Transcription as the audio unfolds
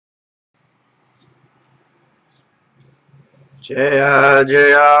Jaya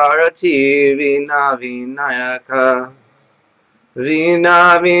Jaya Arati Vina Vinayaka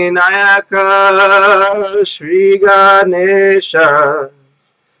Vina Vinayaka Shri Ganesha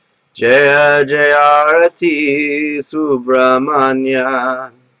Jaya Jaya Arati Subramanya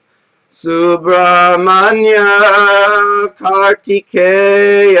Subramanya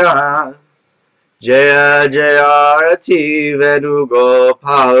Kartikeya Jaya Jaya Arati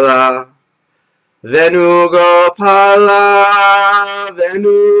Venugopala Venugopala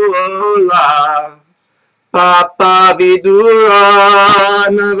Venuola Papa Vidura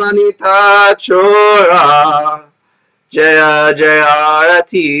Navanita Chora Jaya Jaya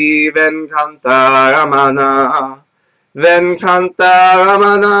Arati Venkantaramana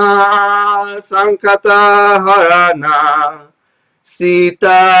Venkantaramana Sankata Harana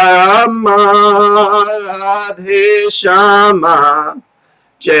Sita Rama Radhe Shama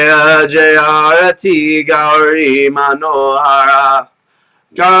Jaya Jaya Arati Gauri Manohara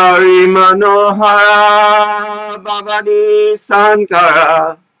Gauri Manohara Bhavani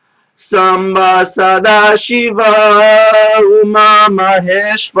Sankara Samba Sada Shiva Uma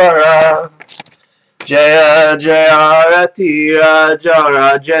Maheshwara Jaya Jaya Arati Raja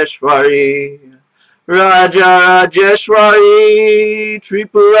Rajeshwari Raja Rajeshwari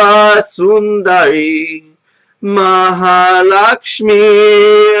Tripura Sundari Mahalakshmi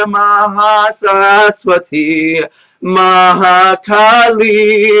Mahasaraswati Mahakali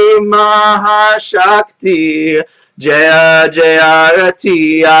Mahashakti Jaya Jaya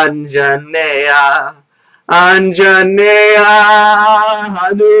Rati Anjaneya Anjaneya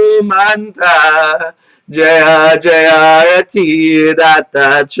Hanumanta Jaya Jaya Rati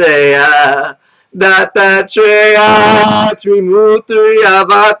Dattatreya Dattatreya Trimurti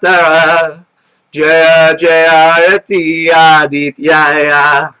Avatara Jaya Jaya Rati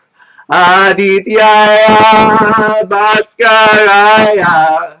Adityaya Adityaya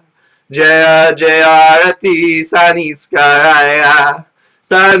Bhaskaraya Jaya Jaya Rati Saniskaraya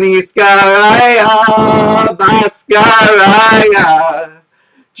Saniskaraya Bhaskaraya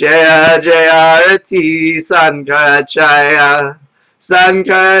Jaya Jaya Rati Sankarachaya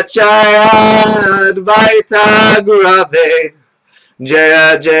Sankarachaya Advaita Gurave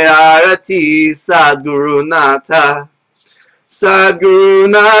Jaya Jaya Rati Sadgurunatha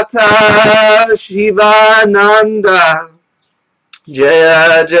Sadgurunatha Shivananda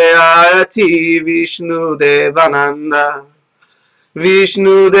Jaya Jaya Rati Vishnu Devananda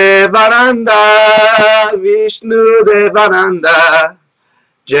Vishnu Devananda Vishnu Devananda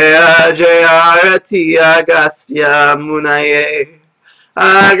Jaya Jaya Rati Agastya Munaye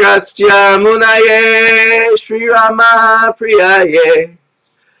Agastya Munaye Sri Rama Priyaye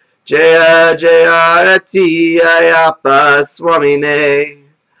Jaya Jaya Rati Ayappa Swamine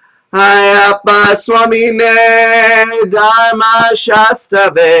Ayappa Swamine Dharma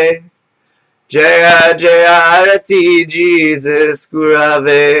Shastave Jaya Jaya Rati Jesus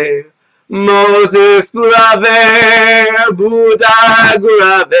Gurave Moses Gurave Buddha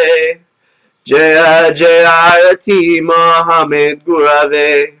Gurave Jaya Jaya Rati Muhammad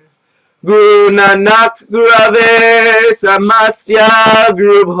Gurave Guru Nanak Gurave Samastya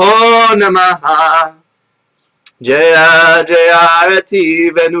Gurubho Namaha Jaya Jaya Rati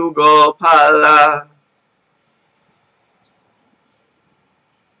Venugopala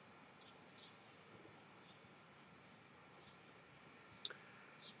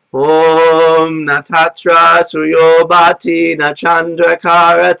Om Natatra Suryobhati Nachandra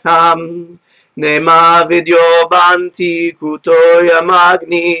Karatam Nema Vidyobanti Kutoya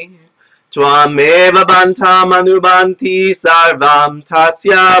Magni Twameva Bantam Anubanti Sarvam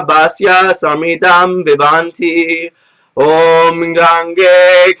Tasya Basya Samridam Vivanti Om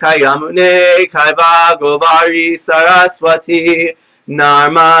Gange Kayamune Kaiva Govari Saraswati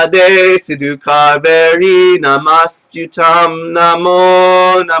Narmade Sidhu Kaveri Namastutam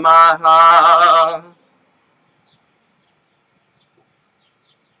Namo Namaha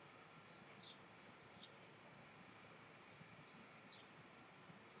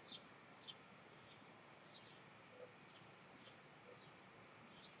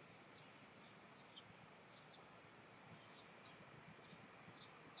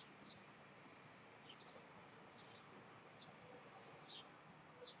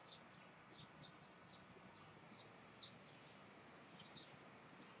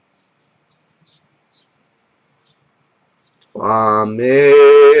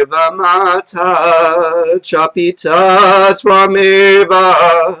Twameva Mata Chapita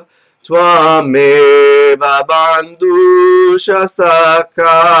Twameva Twameva Bandhu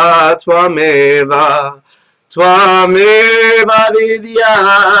Shasaka Twameva Twameva Vidya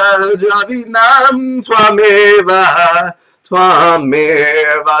Javinam Twameva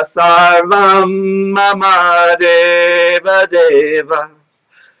Tvameva sarvam mama deva deva.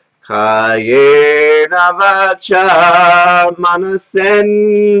 Kayena vacha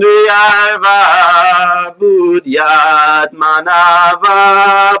manasendriyarva buddhyat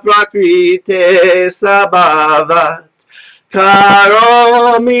manava prakrite sabhavat.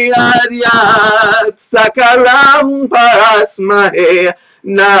 Karomi adyat sakalam parasmahe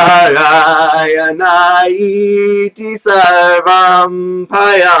narayanaiti sarvam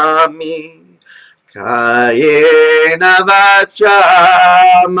payami. Kayena vacha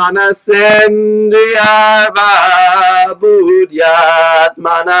manasendriyarva buddhyat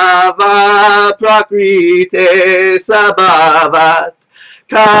manava prakrite sabhavat.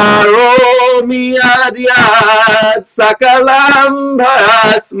 Karomi adyat sakalam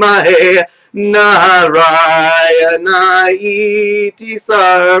bharasmahe narayanaiti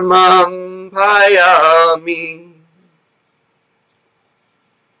sarvam payami.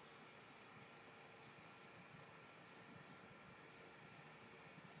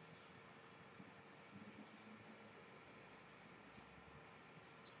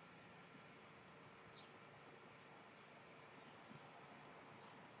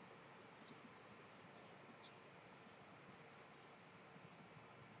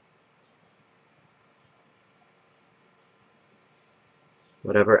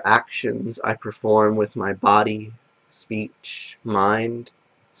 Whatever actions I perform with my body, speech, mind,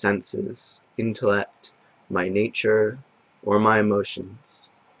 senses, intellect, my nature, or my emotions,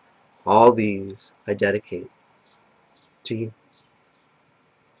 all these I dedicate to you.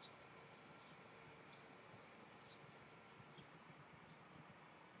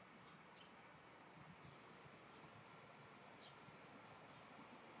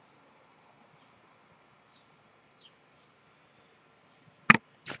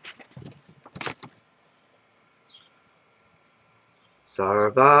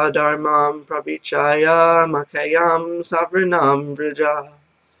 Sarva dharmam pravichaya makayam savranam vrija.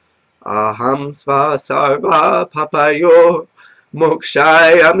 Aham sva sarva papayo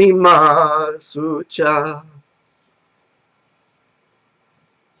mokshayami ma sucha.